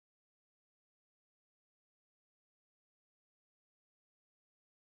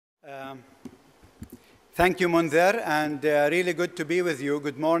Um, Thank you, Munzer, and really good to be with you.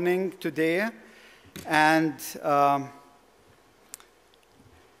 Good morning today. And I'm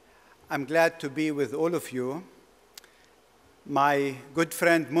glad to be with all of you. My good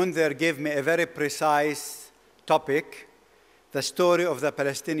friend Munzer gave me a very precise topic, the story of the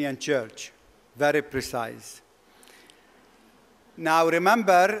Palestinian church. Very precise. Now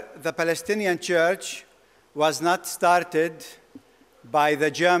remember, the Palestinian church was not started by the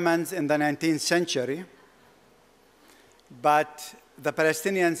Germans in the 19th century, but the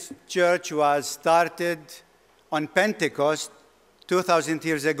Palestinian church was started on Pentecost 2,000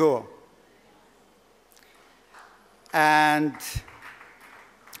 years ago. And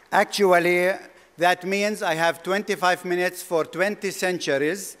actually, that means I have 25 minutes for 20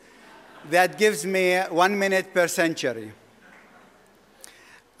 centuries. That gives me 1 minute per century.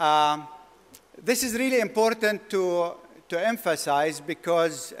 This is really important to emphasize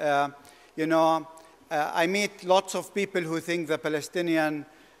because, I meet lots of people who think the Palestinian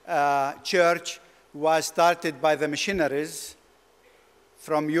church was started by the missionaries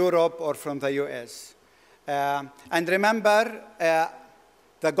from Europe or from the US. And remember,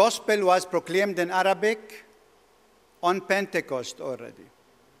 the gospel was proclaimed in Arabic on Pentecost already,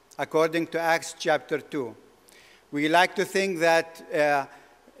 according to Acts chapter 2. We like to think that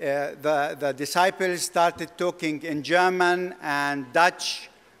the disciples started talking in German and Dutch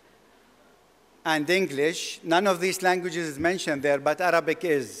and English. None of these languages is mentioned there, but Arabic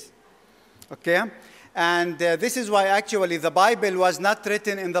is. Okay? And this is why actually the Bible was not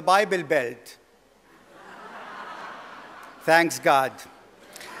written in the Bible Belt. Thanks God.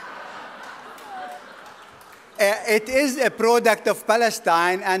 It is a product of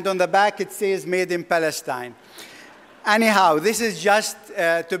Palestine, and on the back it says made in Palestine. Anyhow, this is just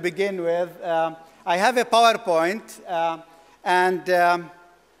to begin with. I have a PowerPoint, and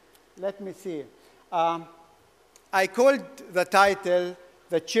let me see. I called the title,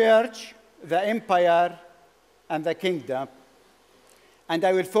 The Church, the Empire, and the Kingdom. And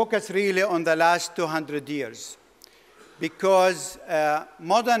I will focus really on the last 200 years. Because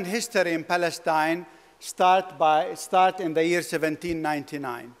modern history in Palestine start in the year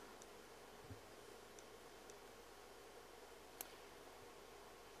 1799.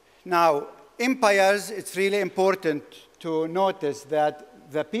 Now, empires, it's really important to notice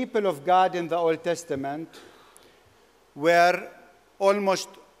that the people of God in the Old Testament were almost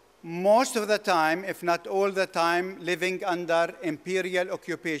most of the time, if not all the time, living under imperial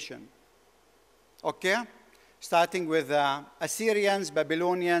occupation. Okay? Starting with Assyrians,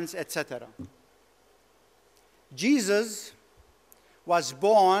 Babylonians, etc. Jesus was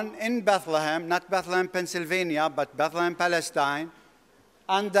born in Bethlehem, not Bethlehem, Pennsylvania, but Bethlehem, Palestine,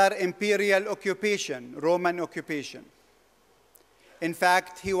 under imperial occupation, Roman occupation. In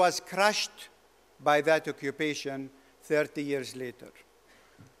fact, he was crushed by that occupation 30 years later.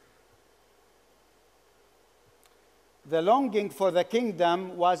 The longing for the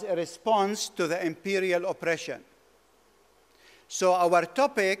kingdom was a response to the imperial oppression. So our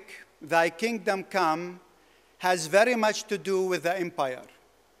topic, Thy Kingdom Come, has very much to do with the empire.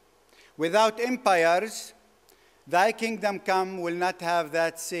 Without empires, Thy Kingdom Come will not have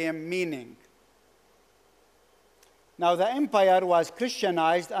that same meaning. Now, the empire was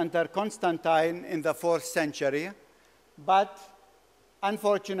Christianized under Constantine in the 4th century, but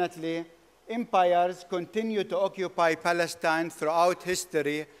unfortunately, empires continue to occupy Palestine throughout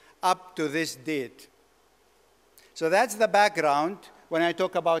history up to this date. So that's the background when I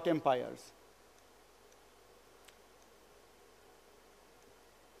talk about empires.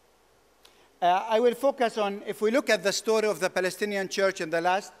 I will focus on, if we look at the story of the Palestinian church in the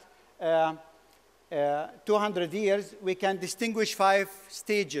last 200 years, we can distinguish 5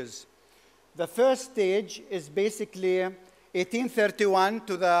 stages. The first stage is basically 1831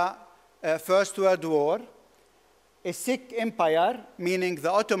 to the First World War. A sick empire, meaning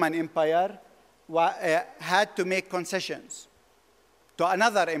the Ottoman Empire, had to make concessions to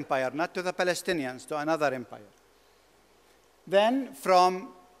another empire, not to the Palestinians, to another empire. Then from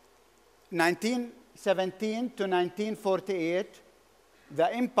 1917 to 1948,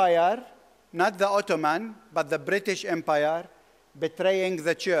 the empire, not the Ottoman, but the British Empire, betraying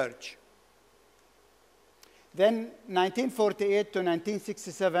the church. Then 1948 to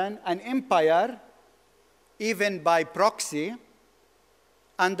 1967, an empire, even by proxy,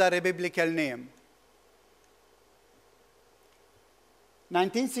 under a biblical name.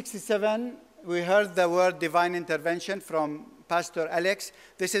 1967, we heard the word divine intervention from Pastor Alex.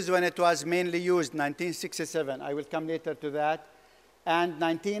 This is when it was mainly used, 1967. I will come later to that. And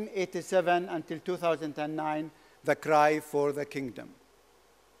 1987 until 2009, the cry for the kingdom.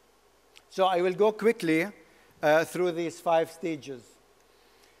 So I will go quickly through these 5 stages.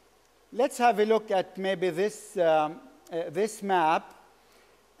 Let's have a look at maybe this map.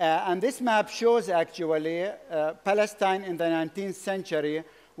 And this map shows actually Palestine in the 19th century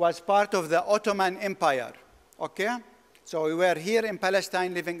was part of the Ottoman Empire. Okay? So we were here in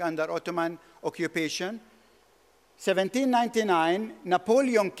Palestine living under Ottoman occupation. 1799,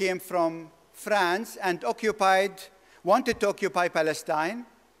 Napoleon came from France and wanted to occupy Palestine.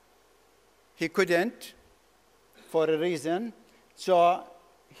 He couldn't for a reason. So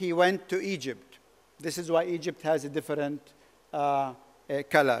he went to Egypt. This is why Egypt has a different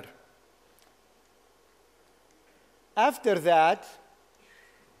color. After that,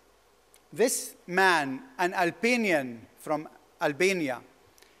 this man, an Albanian from Albania,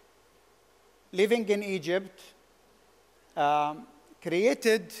 living in Egypt,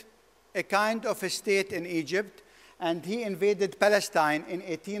 created a kind of a state in Egypt, and he invaded Palestine in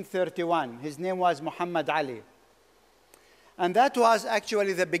 1831. His name was Muhammad Ali. And that was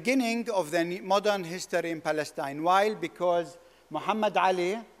actually the beginning of the modern history in Palestine. Why? Because Muhammad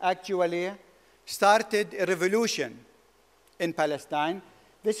Ali actually started a revolution in Palestine.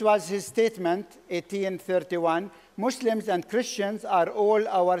 This was his statement, 1831. Muslims and Christians are all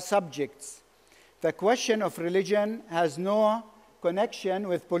our subjects. The question of religion has no connection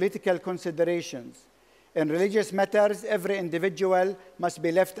with political considerations. In religious matters, every individual must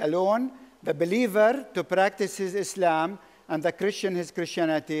be left alone, the believer to practice his Islam and the Christian his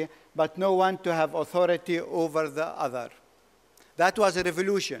Christianity, but no one to have authority over the other. That was a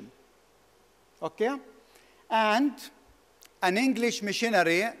revolution. Okay? And an English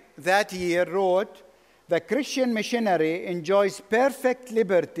missionary that year wrote, "The Christian missionary enjoys perfect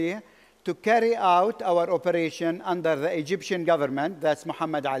liberty to carry out our operation under the Egyptian government," that's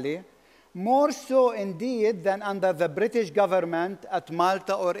Muhammad Ali, "more so indeed than under the British government at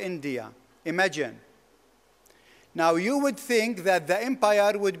Malta or India." Imagine. Now you would think that the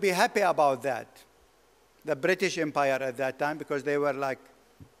empire would be happy about that. The British Empire at that time, because they were like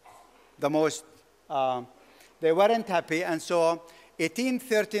the most, they weren't happy. And so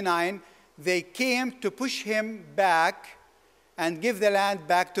 1839, they came to push him back and give the land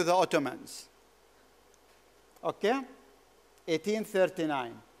back to the Ottomans. Okay?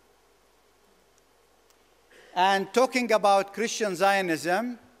 1839. And talking about Christian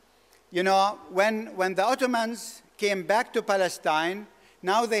Zionism, you know, when the Ottomans came back to Palestine,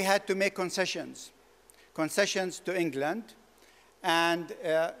 now they had to make concessions to England. And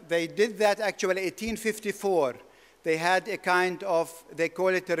they did that actually 1854. They had a kind of, they call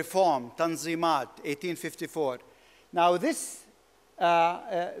it a reform, Tanzimat, 1854. Now this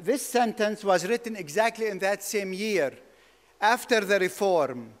sentence was written exactly in that same year, after the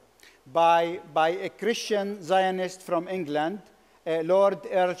reform, by a Christian Zionist from England, Lord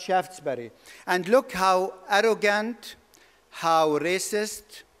Earl Shaftesbury. And look how arrogant, how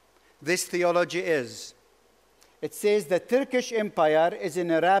racist this theology is. It says the Turkish Empire is in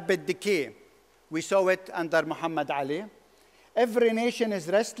a rapid decay. We saw it under Muhammad Ali. Every nation is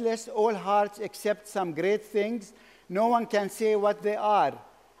restless, all hearts accept some great things. No one can say what they are.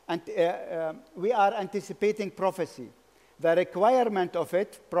 And we are anticipating prophecy. The requirement of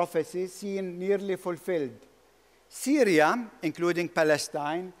it, prophecy, seen nearly fulfilled. Syria, including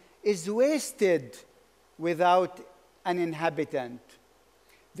Palestine, is wasted without an inhabitant.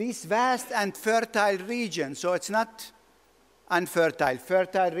 These vast and fertile regions, so it's not unfertile,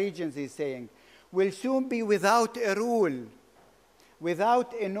 fertile regions, he's saying, will soon be without a rule,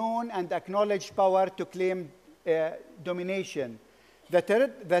 without a known and acknowledged power to claim domination. The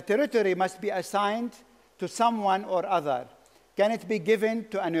territory must be assigned to someone or other. Can it be given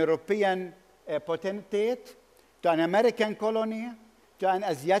to an European potentate, to an American colony, to an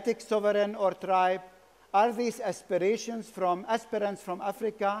Asiatic sovereign or tribe? Are these aspirants from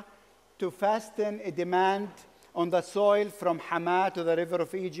Africa to fasten a demand on the soil from Hama to the river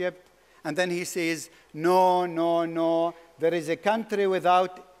of Egypt? And then he says, no, no, no. There is a country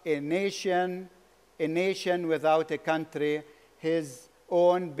without a nation without a country, his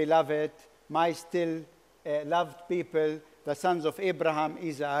own beloved, my still loved people, the sons of Abraham,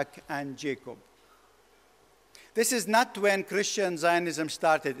 Isaac, and Jacob. This is not when Christian Zionism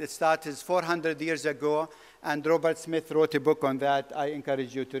started. It started 400 years ago, and Robert Smith wrote a book on that. I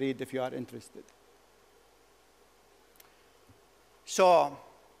encourage you to read if you are interested. So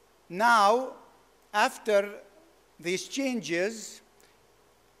now, after these changes,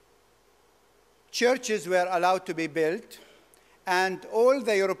 churches were allowed to be built, and all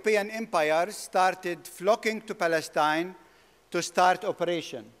the European empires started flocking to Palestine to start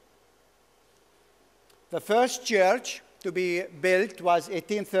operation. The first church to be built was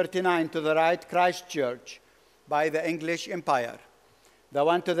 1839 to the right, Christ Church, by the English Empire. The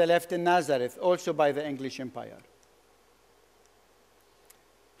one to the left in Nazareth, also by the English Empire.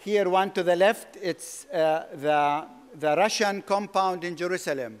 Here, one to the left, it's the Russian compound in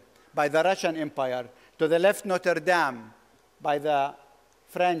Jerusalem by the Russian Empire. To the left, Notre Dame by the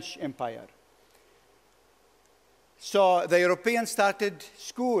French Empire. So the Europeans started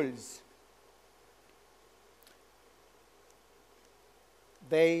schools.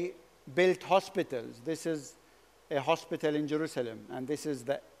 They built hospitals. This is a hospital in Jerusalem, and this is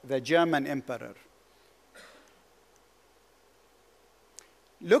the German emperor.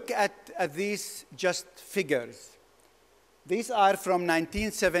 Look at these just figures. These are from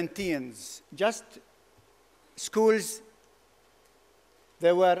 1917s, just schools.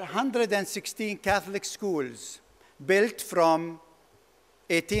 There were 116 Catholic schools built from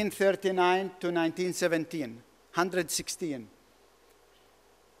 1839 to 1917, 116.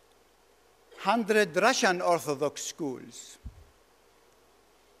 100 Russian Orthodox schools,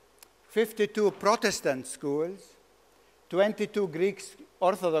 52 Protestant schools, 22 Greek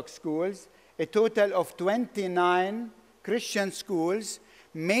Orthodox schools, a total of 29 Christian schools,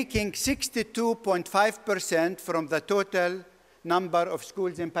 making 62.5% from the total number of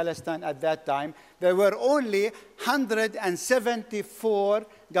schools in Palestine at that time. There were only 174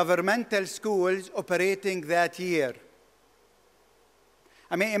 governmental schools operating that year.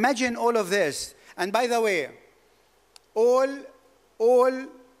 I mean, imagine all of this. And by the way, all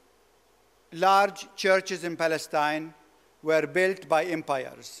large churches in Palestine were built by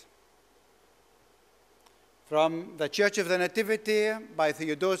empires. From the Church of the Nativity by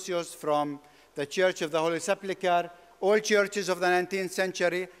Theodosius, from the Church of the Holy Sepulchre, all churches of the 19th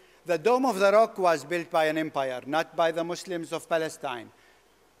century. The Dome of the Rock was built by an empire, not by the Muslims of Palestine.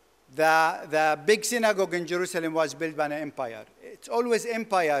 The big synagogue in Jerusalem was built by an empire. It's always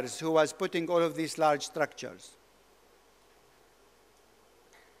empires who was putting all of these large structures.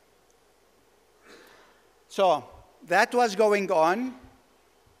 So that was going on.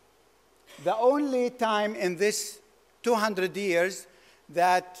 The only time in this 200 years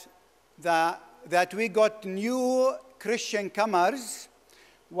that we got new Christian comers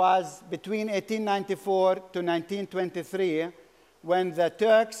was between 1894 to 1923, when the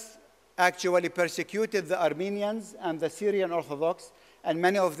Turks actually persecuted the Armenians and the Syrian Orthodox, and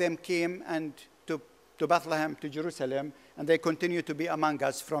many of them came to Bethlehem, to Jerusalem, and they continue to be among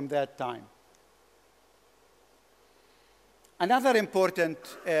us from that time. Another important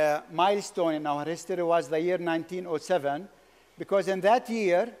milestone in our history was the year 1907, because in that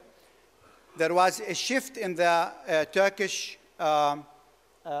year, there was a shift in the Turkish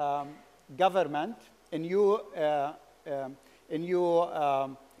government. A new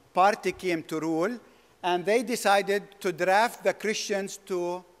party came to rule, and they decided to draft the Christians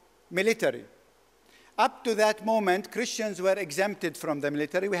to military. Up to that moment, Christians were exempted from the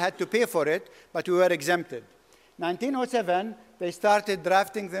military. We had to pay for it, but we were exempted. 1907, they started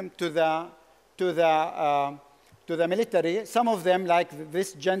drafting them to the military. Some of them, like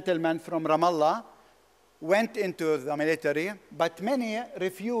this gentleman from Ramallah, went into the military, but many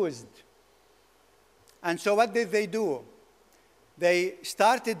refused. And so what did they do? They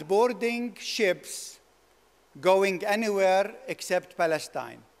started boarding ships going anywhere except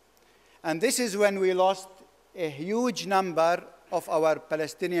Palestine. And this is when we lost a huge number of our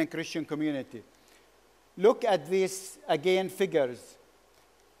Palestinian Christian community. Look at these, again, figures.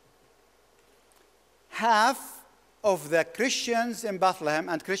 Half of the Christians in Bethlehem,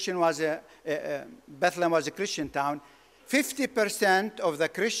 and Bethlehem was a Christian town, 50% of the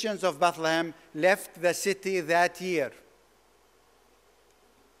Christians of Bethlehem left the city that year.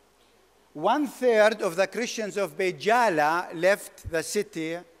 1/3 of the Christians of Beit Jala left the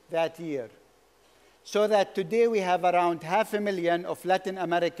city that year. So that today we have around 500,000 of Latin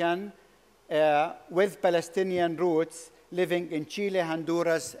American with Palestinian roots living in Chile,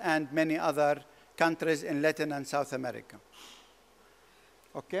 Honduras, and many other countries in Latin and South America.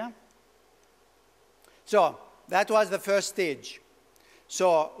 Okay? So that was the first stage.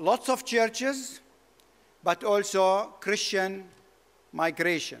 So lots of churches, but also Christian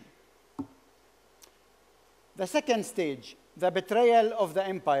migration. The second stage, the betrayal of the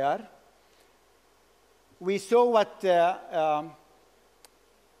empire. We saw what,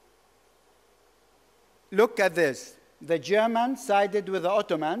 look at this. The Germans sided with the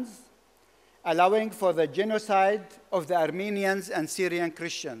Ottomans, allowing for the genocide of the Armenians and Syrian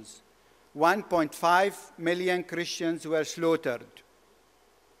Christians. 1.5 million Christians were slaughtered.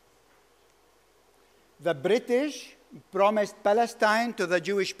 The British promised Palestine to the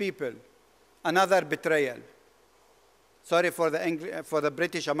Jewish people, another betrayal. Sorry for the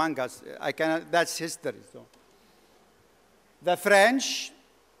British among us. That's history. So. The French,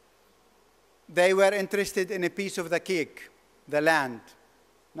 they were interested in a piece of the cake, the land,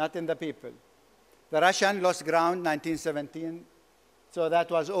 not in the people. The Russian lost ground 1917, so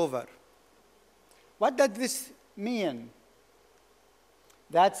that was over. What did this mean?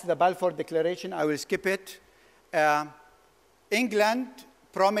 That's the Balfour Declaration. I will skip it. England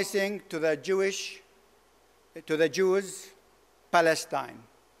promising to the Jews, Palestine.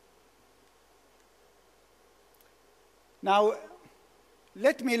 Now,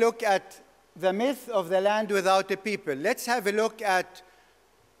 let me look at the myth of the land without a people. Let's have a look at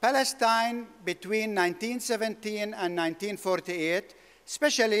Palestine between 1917 and 1948.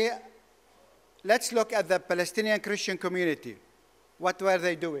 Especially, let's look at the Palestinian Christian community. What were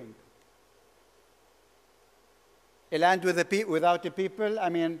they doing? A land without a people? I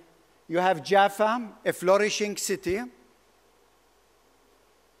mean, you have Jaffa, a flourishing city.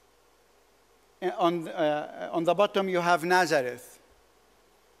 On the bottom, you have Nazareth.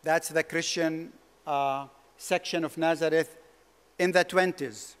 That's the Christian section of Nazareth in the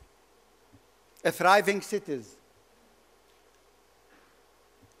 20s. A thriving city.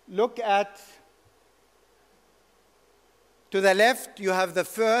 Look at, to the left, you have the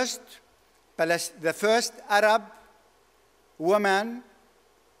first Arab woman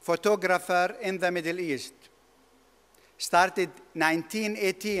photographer in the Middle East. Started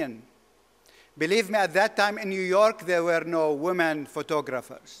 1918. Believe me, at that time in New York, there were no women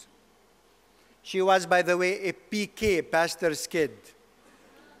photographers. She was, by the way, a PK, pastor's kid.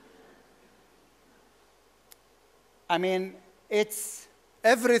 I mean, it's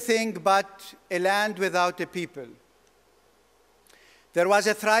everything but a land without a people. There was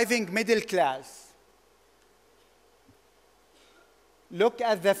a thriving middle class. Look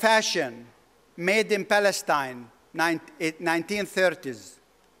at the fashion made in Palestine, 1930s.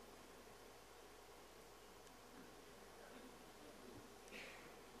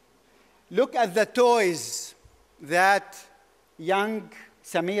 Look at the toys that young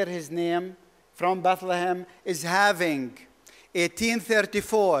Samir, his name, from Bethlehem, is having.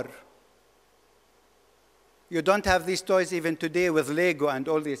 1834. You don't have these toys even today with Lego and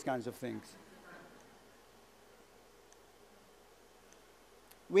all these kinds of things.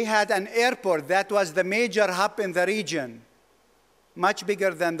 We had an airport that was the major hub in the region, much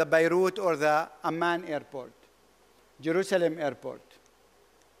bigger than the Beirut or the Amman airport, Jerusalem airport.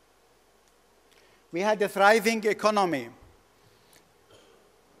 We had a thriving economy.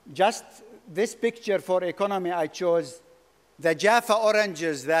 Just this picture for economy I chose, the Jaffa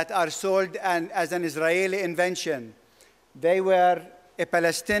oranges that are sold as an Israeli invention. They were a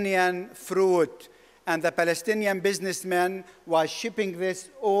Palestinian fruit, and the Palestinian businessman was shipping this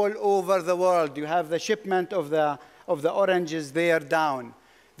all over the world. You have the shipment of the oranges there down.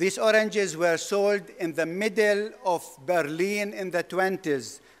 These oranges were sold in the middle of Berlin in the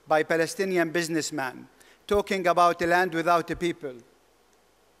 20s by Palestinian businessmen, talking about a land without a people.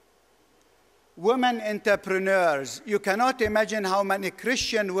 Women entrepreneurs. You cannot imagine how many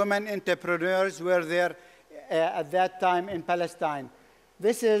Christian women entrepreneurs were there at that time in Palestine.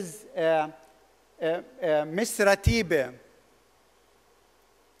 This is Miss Ratibeh.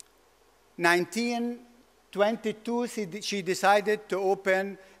 1922, she decided to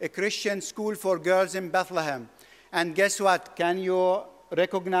open a Christian school for girls in Bethlehem. And guess what? Can you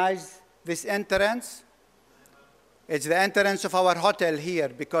recognize this entrance? It's the entrance of our hotel here,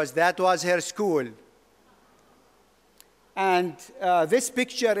 because that was her school. And this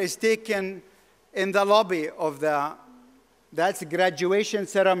picture is taken in the lobby of that's graduation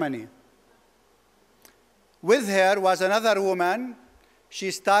ceremony. With her was another woman.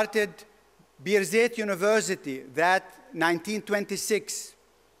 She started Birzeit University, that 1926.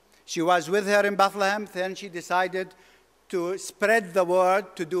 She was with her in Bethlehem, then she decided to spread the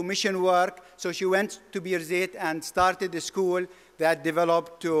word, to do mission work. So she went to Birzeit and started a school that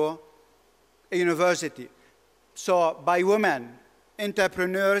developed to a university. So by women,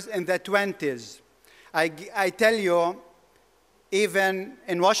 entrepreneurs in the 20s. I tell you, even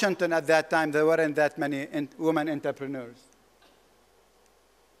in Washington at that time, there weren't that many women entrepreneurs.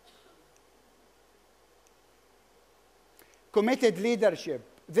 Committed leadership.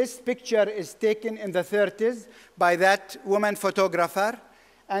 This picture is taken in the 30s by that woman photographer.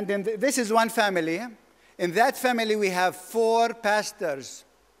 And this is one family. In that family, we have 4 pastors,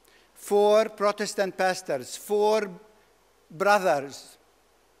 4 Protestant pastors, 4 brothers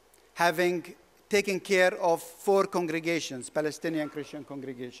taking care of 4 congregations, Palestinian Christian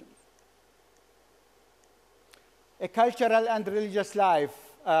congregations. A cultural and religious life.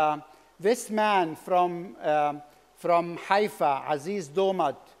 This man from from Haifa, Aziz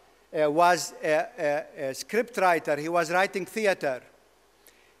Domat, was a script writer. He was writing theater.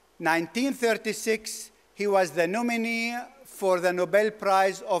 1936, he was the nominee for the Nobel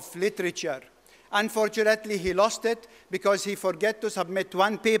Prize of Literature. Unfortunately, he lost it because he forgot to submit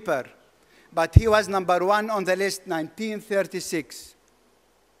one paper. But he was #1 on the list, 1936.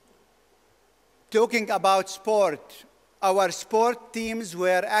 Talking about sport, our sport teams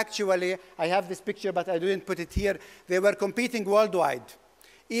were actually, I have this picture, but I didn't put it here. They were competing worldwide,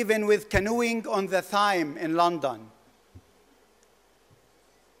 even with canoeing on the Thyme in London.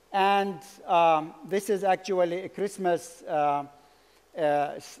 And this is actually a Christmas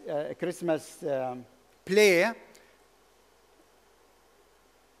play.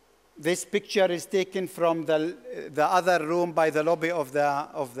 This picture is taken from the other room by the lobby of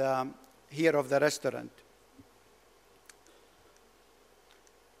the restaurant.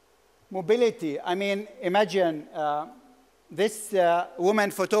 Mobility. I mean, imagine this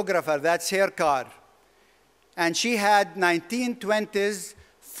woman photographer, that's her car. And she had 1920s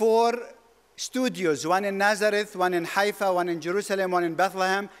 4 studios, one in Nazareth, one in Haifa, one in Jerusalem, one in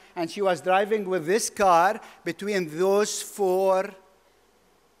Bethlehem. And she was driving with this car between those 4.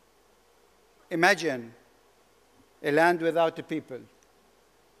 Imagine a land without a people.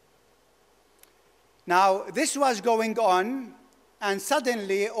 Now, this was going on, and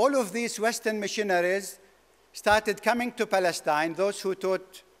suddenly all of these Western missionaries started coming to Palestine. Those who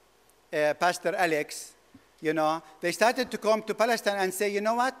taught Pastor Alex, they started to come to Palestine and say, you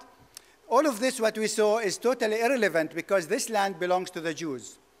know what? All of this, what we saw, is totally irrelevant because this land belongs to the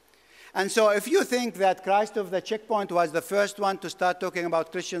Jews. And so if you think that Christ of the Checkpoint was the first one to start talking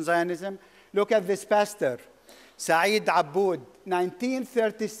about Christian Zionism, look at this pastor, Saeed Aboud,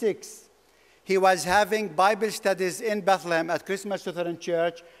 1936. He was having Bible studies in Bethlehem at Christmas Lutheran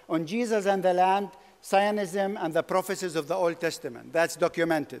Church on Jesus and the land, Zionism, and the prophecies of the Old Testament. That's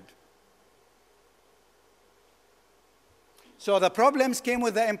documented. So the problems came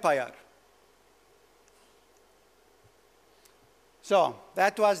with the empire. So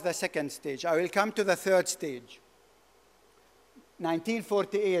that was the second stage. I will come to the third stage.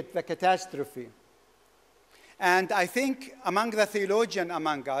 1948, the catastrophe. And I think among the theologians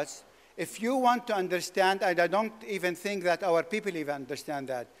among us, if you want to understand, and I don't even think that our people even understand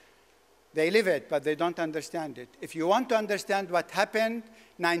that. They live it, but they don't understand it. If you want to understand what happened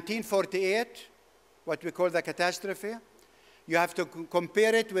 1948, what we call the catastrophe, you have to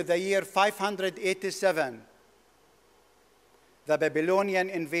compare it with the year 587, the Babylonian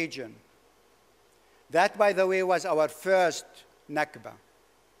invasion. That, by the way, was our first Nakba,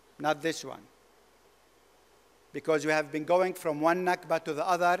 not this one. Because we have been going from one Nakba to the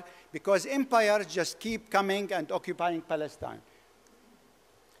other, because empires just keep coming and occupying Palestine.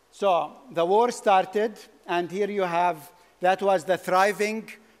 So the war started, and here you have, that was the thriving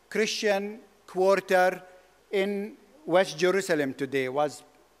Christian quarter in West Jerusalem today, was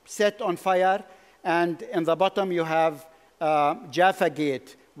set on fire, and in the bottom you have Jaffa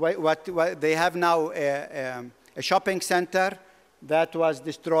Gate. What they have now a shopping center that was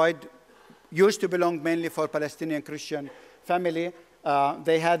destroyed, used to belong mainly for Palestinian Christian family.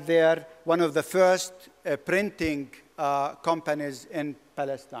 They had there one of the first printing companies in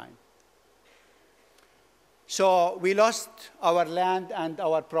Palestine. So we lost our land and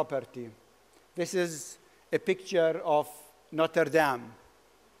our property. This is a picture of Notre Dame,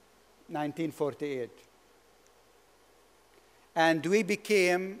 1948. And we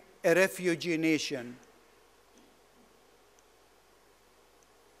became a refugee nation.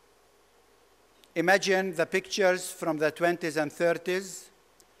 Imagine the pictures from the 20s and 30s.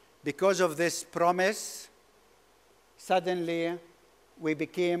 Because of this promise, suddenly we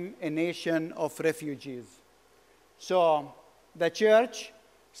became a nation of refugees. So the church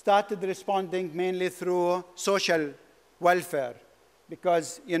started responding mainly through social welfare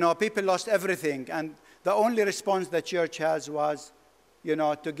because, people lost everything. And the only response the church has was,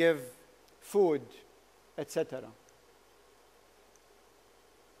 to give food, etc.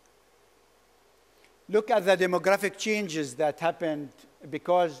 Look at the demographic changes that happened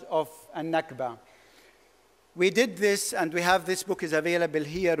because of a Nakba. We did this, and we have this book is available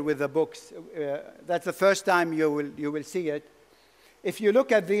here with the books. That's the first time you will see it. If you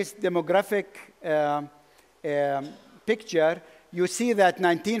look at this demographic picture, you see that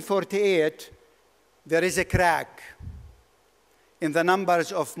 1948, there is a crack in the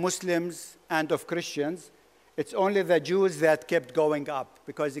numbers of Muslims and of Christians. It's only the Jews that kept going up,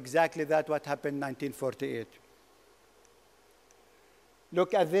 because exactly that's what happened in 1948.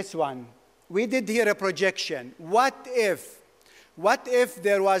 Look at this one. We did here a projection. What if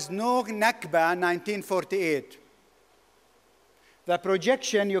there was no Nakba in 1948? The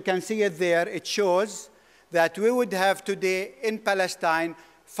projection, you can see it there, it shows that we would have today in Palestine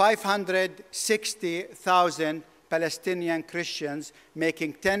 560,000 Palestinian Christians,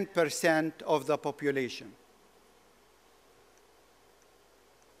 making 10% of the population.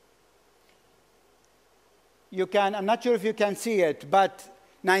 I'm not sure if you can see it, but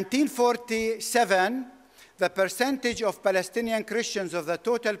 1947, the percentage of Palestinian Christians of the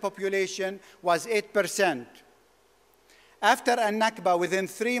total population was 8%. After Al-Nakba, within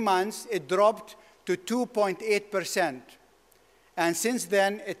 3 months, it dropped to 2.8%. And since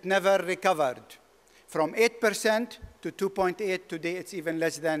then, it never recovered. From 8% to 2.8, today it's even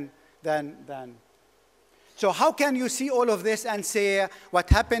less than. So how can you see all of this and say what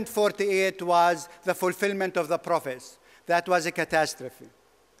happened 48 was the fulfillment of the prophets? That was a catastrophe.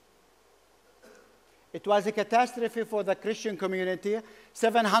 It was a catastrophe for the Christian community.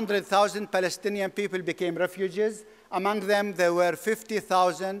 700,000 Palestinian people became refugees. Among them, there were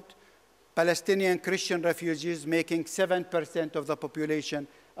 50,000 Palestinian Christian refugees, making 7% of the population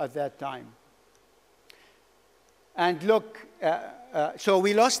at that time. And look, so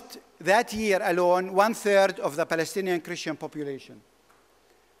we lost that year alone 1/3 of the Palestinian Christian population.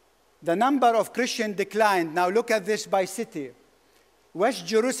 The number of Christians declined. Now look at this by city. West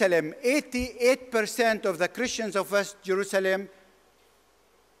Jerusalem, 88% of the Christians of West Jerusalem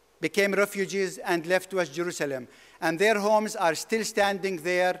became refugees and left West Jerusalem. And their homes are still standing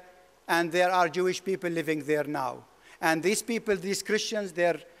there, and there are Jewish people living there now. And these people, these Christians,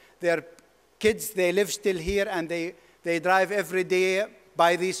 their kids, they live still here, and they drive every day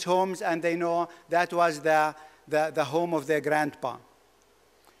by these homes, and they know that was the home of their grandpa.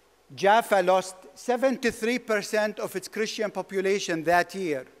 Jaffa lost 73% of its Christian population that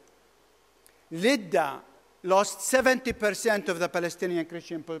year. Lydda lost 70% of the Palestinian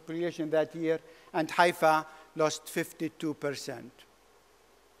Christian population that year, and Haifa lost 52%.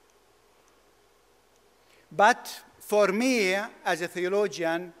 But for me, as a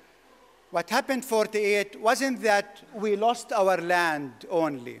theologian, what happened 48 wasn't that we lost our land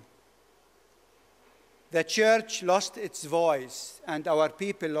only. The church lost its voice, and our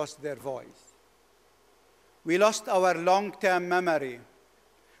people lost their voice. We lost our long-term memory.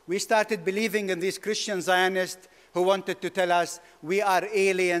 We started believing in these Christian Zionists who wanted to tell us we are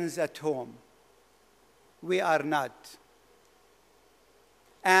aliens at home. We are not.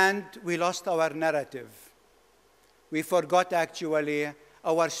 And we lost our narrative. We forgot actually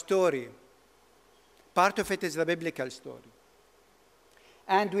our story. Part of it is the biblical story.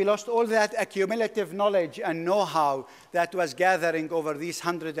 And we lost all that accumulative knowledge and know-how that was gathering over these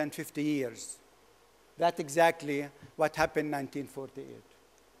 150 years. That's exactly what happened in 1948.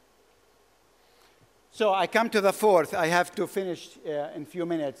 So I come to the fourth. I have to finish in a few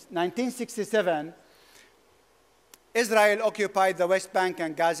minutes. 1967, Israel occupied the West Bank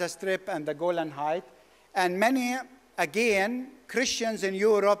and Gaza Strip and the Golan Heights. And many, again, Christians in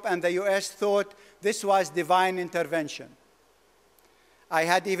Europe and the US thought this was divine intervention. I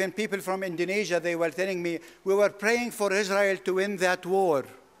had even people from Indonesia, they were telling me, we were praying for Israel to win that war.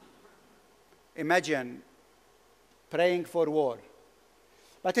 Imagine, praying for war.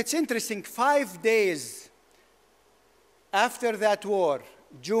 But it's interesting, 5 days after that war,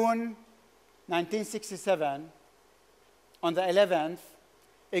 June 1967, on the 11th,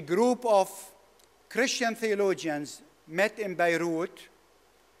 a group of Christian theologians met in Beirut,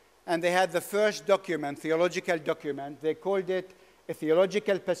 and they had the first document, theological document. They called it a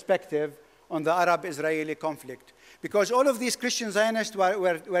theological perspective on the Arab-Israeli conflict. Because all of these Christian Zionists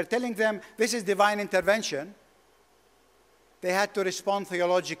were telling them this is divine intervention. They had to respond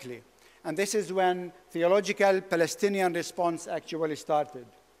theologically. And this is when theological Palestinian response actually started.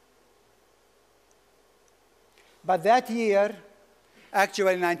 But that year,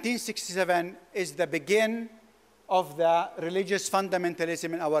 actually 1967, is the beginning of the religious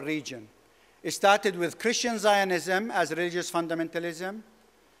fundamentalism in our region. It started with Christian Zionism as religious fundamentalism,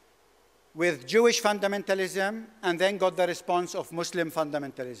 with Jewish fundamentalism, and then got the response of Muslim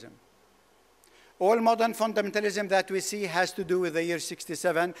fundamentalism. All modern fundamentalism that we see has to do with the year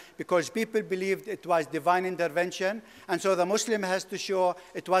 67 because people believed it was divine intervention, and so the Muslim has to show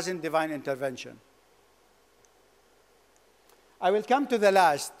it wasn't divine intervention. I will come to the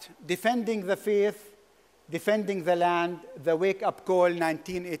last, defending the faith, defending the land, the wake-up call,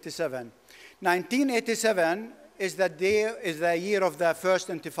 1987. 1987 is the year of the first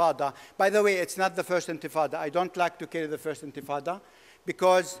Intifada. By the way, it's not the first Intifada. I don't like to carry the first Intifada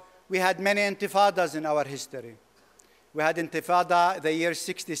because we had many Intifadas in our history. We had Intifada the year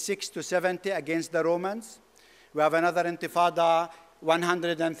 66 to 70 against the Romans. We have another Intifada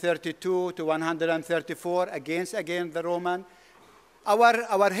 132 to 134 against the Roman.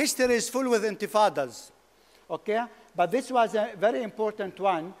 Our history is full with intifadas, okay? But this was a very important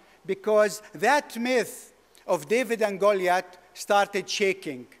one because that myth of David and Goliath started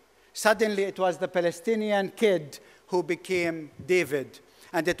shaking. Suddenly, it was the Palestinian kid who became David,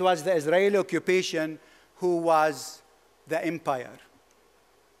 and it was the Israeli occupation who was the empire.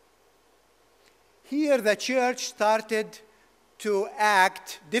 Here, the church started to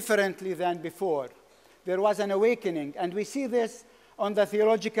act differently than before. There was an awakening, and we see this on the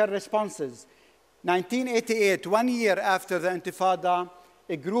theological responses. 1988, 1 year after the Intifada,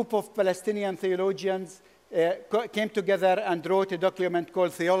 a group of Palestinian theologians came together and wrote a document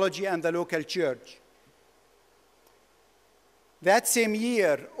called Theology and the Local Church. That same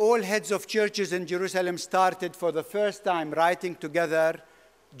year, all heads of churches in Jerusalem started for the first time writing together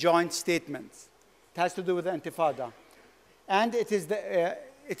joint statements. It has to do with the Intifada. And it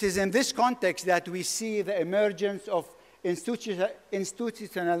is in this context that we see the emergence of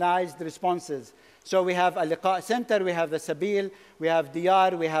institutionalized responses. So we have Al-Liqa Center, we have the Sabil, we have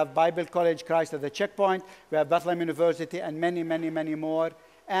Diyar, we have Bible College, Christ at the Checkpoint, we have Bethlehem University, and many, many, many more,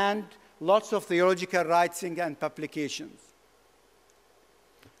 and lots of theological writing and publications.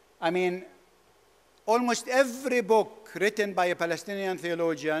 I mean, almost every book written by a Palestinian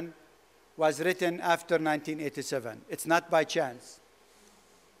theologian was written after 1987. It's not by chance.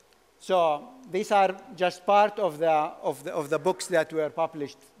 So these are just part of the books that were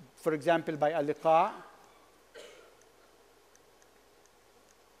published, for example, by Al-Liqa.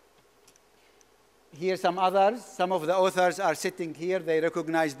 Here some others. Some of the authors are sitting here. They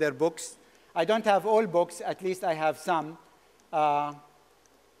recognize their books. I don't have all books. At least I have some.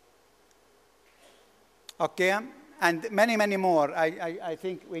 Okay, and many, many more. I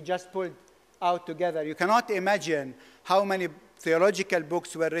think we just pulled out together. You cannot imagine how many theological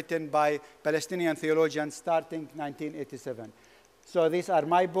books were written by Palestinian theologians starting 1987. So these are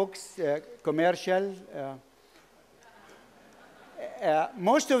my books, commercial.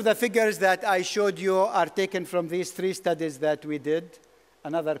 Most of the figures that I showed you are taken from these 3 studies that we did,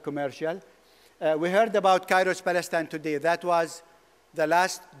 another commercial. We heard about Kairos Palestine today. That was the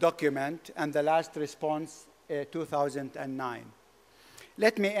last document and the last response, 2009.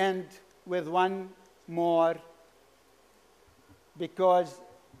 Let me end with one more, because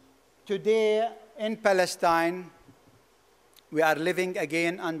today in Palestine, we are living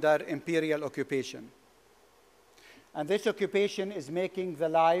again under imperial occupation. And this occupation is making the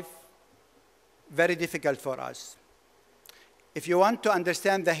life very difficult for us. If you want to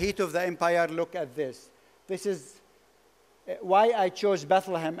understand the heat of the empire, look at this. This is why I chose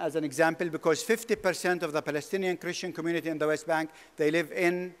Bethlehem as an example, because 50% of the Palestinian Christian community in the West Bank, they live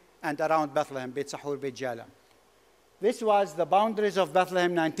in and around Bethlehem, Beit Sahur, Beit Jala. This was the boundaries of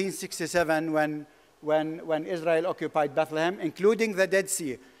Bethlehem 1967 when Israel occupied Bethlehem, including the Dead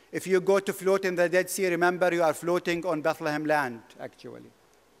Sea. If you go to float in the Dead Sea, remember you are floating on Bethlehem land, actually.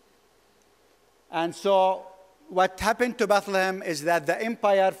 And so what happened to Bethlehem is that the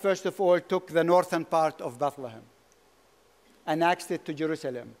empire, first of all, took the northern part of Bethlehem, annexed it to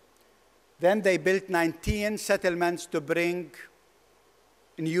Jerusalem. Then they built 19 settlements to bring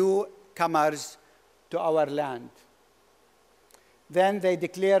newcomers to our land. Then they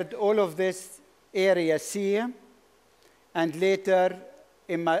declared all of this area sea, and later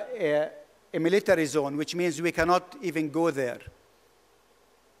a military zone, which means we cannot even go there.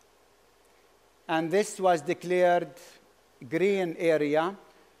 And this was declared green area.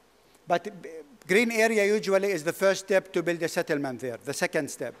 But green area usually is the first step to build a settlement there, the second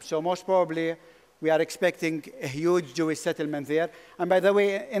step. So most probably, we are expecting a huge Jewish settlement there. And by the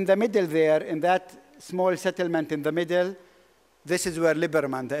way, in the middle there, in that small settlement in the middle, this is where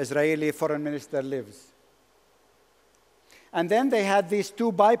Lieberman, the Israeli foreign minister, lives. And then they had these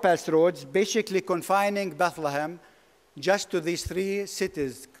 2 bypass roads, basically confining Bethlehem just to these 3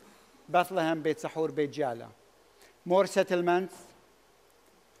 cities, Bethlehem, Beit Sahur, Beit Jala. More settlements.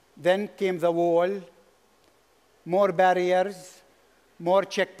 Then came the wall, more barriers, more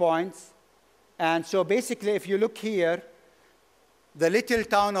checkpoints. And so basically, if you look here, the little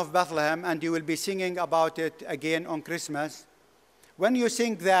town of Bethlehem, and you will be singing about it again on Christmas, when you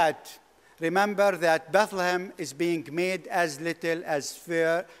sing that, remember that Bethlehem is being made as little as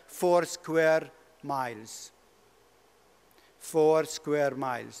 4 square miles. 4 square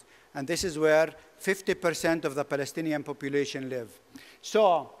miles. And this is where 50% of the Palestinian population live.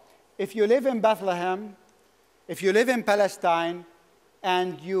 So if you live in Bethlehem, if you live in Palestine,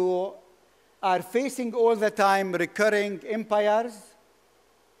 and you are facing all the time recurring empires,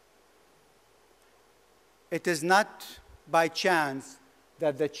 it is not by chance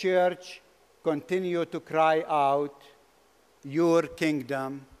that the church continue to cry out your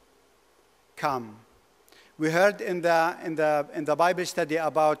kingdom come. We heard in the Bible study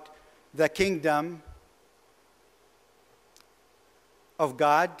about the kingdom of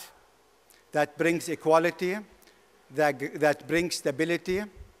God that brings equality, that brings stability,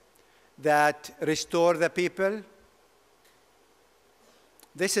 that restore the people.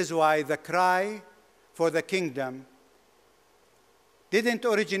 This is why the cry for the kingdom didn't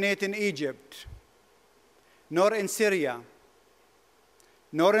originate in Egypt, nor in Syria,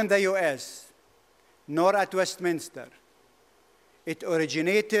 nor in the US, nor at Westminster. It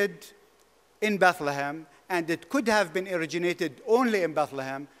originated in Bethlehem, and it could have been originated only in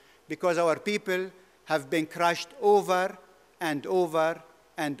Bethlehem because our people have been crushed over and over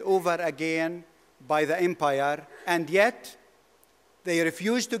and over again by the empire, and yet they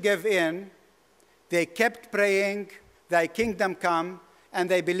refused to give in. They kept praying, thy kingdom come, and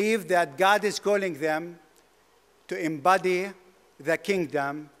they believed that God is calling them to embody the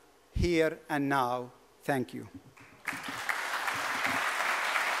kingdom here and now. Thank you.